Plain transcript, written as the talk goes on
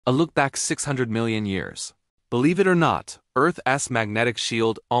A look back 600 million years. Believe it or not, Earth's magnetic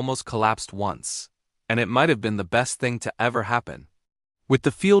shield almost collapsed once, and it might have been the best thing to ever happen. With the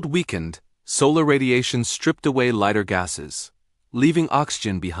field weakened, solar radiation stripped away lighter gases, leaving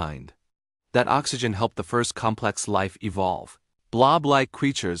oxygen behind. That oxygen helped the first complex life evolve. Blob-like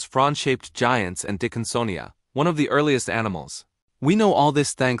creatures, frond-shaped giants, and Dickinsonia, one of the earliest animals. We know all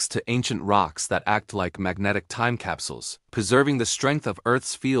this thanks to ancient rocks that act like magnetic time capsules, preserving the strength of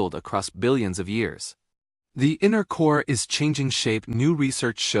Earth's field across billions of years. The inner core is changing shape. New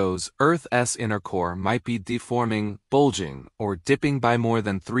research shows Earth's inner core might be deforming, bulging, or dipping by more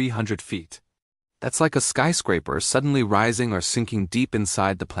than 300 feet. That's like a skyscraper suddenly rising or sinking deep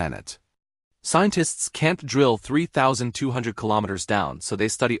inside the planet. Scientists can't drill 3,200 kilometers down, so they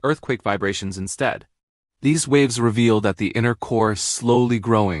study earthquake vibrations instead. These waves reveal that the inner core is slowly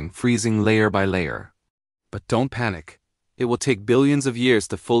growing, freezing layer by layer. But don't panic. It will take billions of years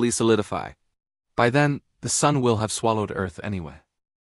to fully solidify. By then, the sun will have swallowed Earth anyway.